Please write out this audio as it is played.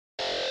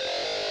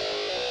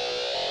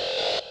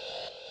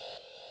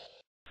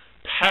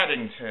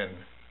Paddington.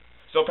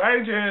 So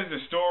Paddington is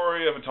the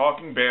story of a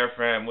talking bear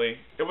family.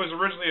 It was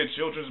originally a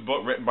children's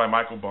book written by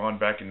Michael Bond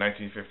back in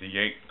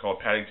 1958 called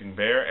Paddington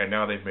Bear, and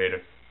now they've made a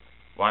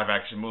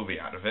live-action movie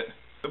out of it.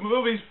 The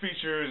movie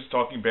features a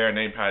talking bear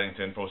named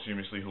Paddington,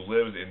 posthumously, who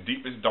lives in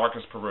deepest,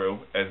 darkest Peru,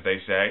 as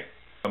they say.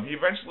 He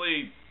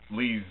eventually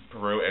leaves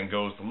Peru and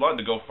goes to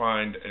London to go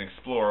find an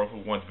explorer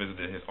who once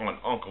visited his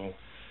aunt and uncle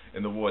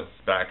in the woods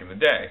back in the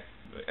day.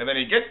 And then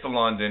he gets to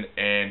London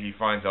and he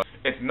finds out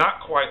it's not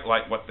quite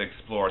like what the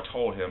explorer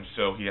told him,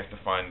 so he has to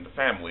find the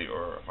family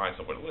or find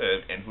somewhere to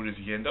live. And who does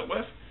he end up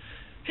with?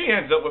 He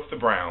ends up with the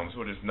Browns,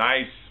 who is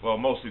nice, well,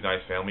 mostly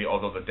nice family,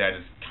 although the dad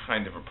is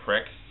kind of a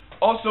prick.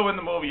 Also in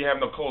the movie you have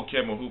Nicole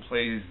Kidman, who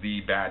plays the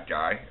bad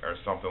guy or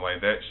something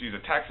like that. She's a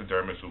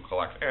taxidermist who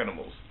collects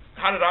animals.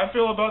 How did I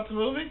feel about the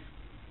movie?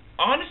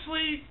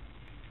 Honestly,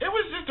 it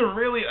was just a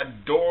really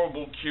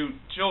adorable, cute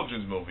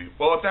children's movie.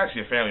 Well, it's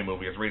actually a family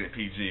movie. It's rated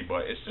PG,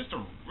 but it's just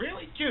a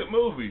really cute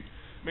movie.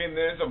 I mean,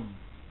 there's a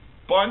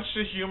bunch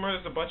of humor.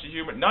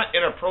 Not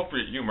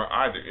inappropriate humor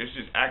either. It's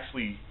just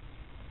actually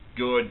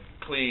good,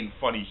 clean,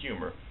 funny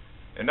humor.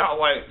 And not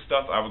like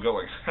stuff I would go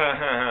like, ha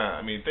ha ha.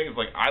 I mean, things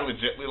like I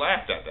legitimately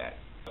laughed at that.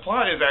 The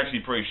plot is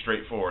actually pretty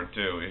straightforward,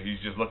 too.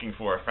 He's just looking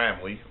for a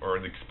family, or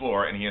an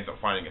explorer, and he ends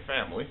up finding a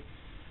family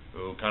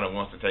who kind of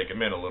wants to take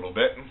him in a little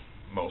bit,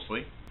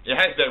 mostly. It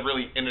has that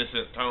really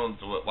innocent tone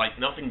to it, like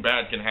nothing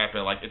bad can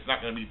happen, like it's not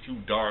going to be too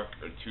dark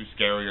or too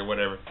scary or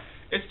whatever.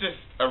 It's just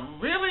a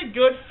really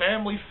good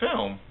family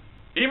film.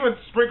 Even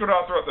sprinkled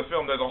out throughout the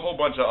film, there's a whole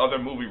bunch of other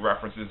movie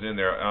references in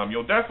there.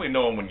 You'll definitely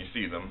know them when you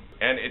see them,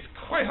 and it's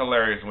quite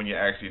hilarious when you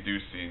actually do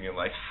see them. You're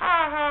like,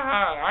 ha ha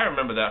ha, I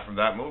remember that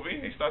from that movie.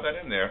 They stuck that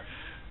in there.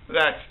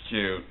 That's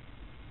cute.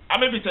 I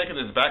may be taking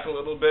this back a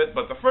little bit,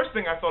 but the first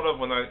thing I thought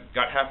of when I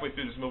got halfway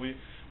through this movie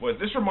was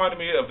this reminded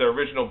me of the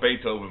original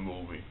Beethoven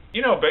movie.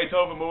 You know,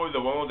 Beethoven movie, the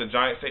one with the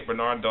giant St.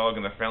 Bernard dog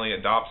and the family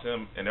adopts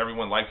him and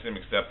everyone likes him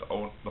except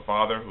the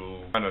father,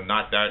 who kind of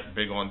not that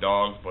big on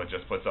dogs but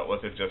just puts up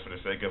with it just for the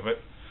sake of it.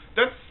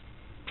 That's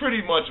pretty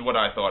much what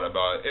I thought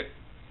about it.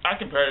 I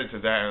compared it to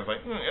that and I was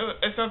like,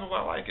 it sounds a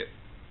lot like it.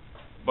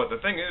 But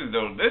the thing is,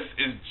 though, this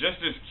is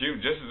just as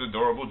cute, just as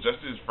adorable,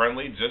 just as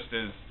friendly, just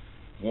as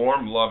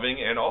warm,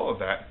 loving, and all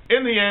of that.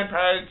 In the end,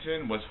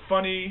 Paddington was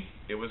funny,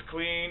 it was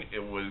clean,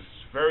 it was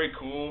very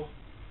cool.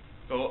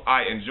 So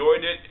I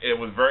enjoyed it. It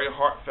was very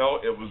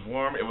heartfelt, it was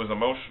warm, it was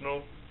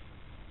emotional.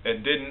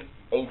 It didn't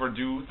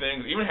overdo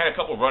things. It even had a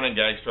couple running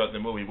gags throughout the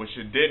movie, which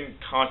it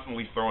didn't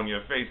constantly throw in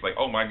your face like,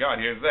 oh my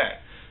god, here's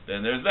that.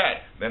 Then there's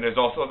that. Then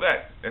there's also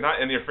that. They're not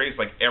in your face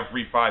like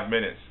every 5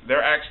 minutes.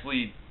 They're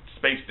actually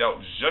spaced out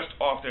just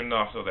often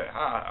enough so that,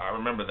 I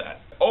remember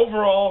that.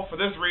 Overall,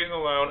 for this reason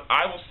alone,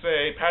 I will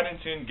say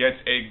Paddington gets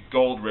a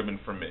gold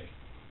ribbon from me.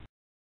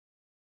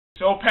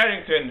 So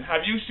Paddington,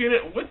 have you seen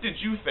it? What did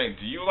you think?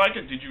 Do you like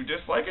it? Did you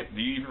dislike it?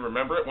 Do you even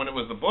remember it when it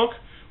was the book?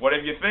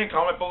 Whatever you think,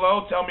 comment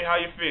below, tell me how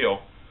you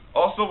feel.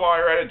 Also, while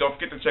you're at it, don't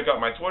forget to check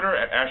out my Twitter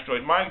at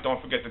AsteroidMike.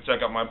 Don't forget to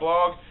check out my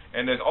blog.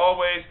 And as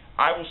always,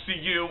 I will see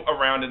you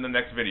around in the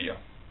next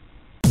video.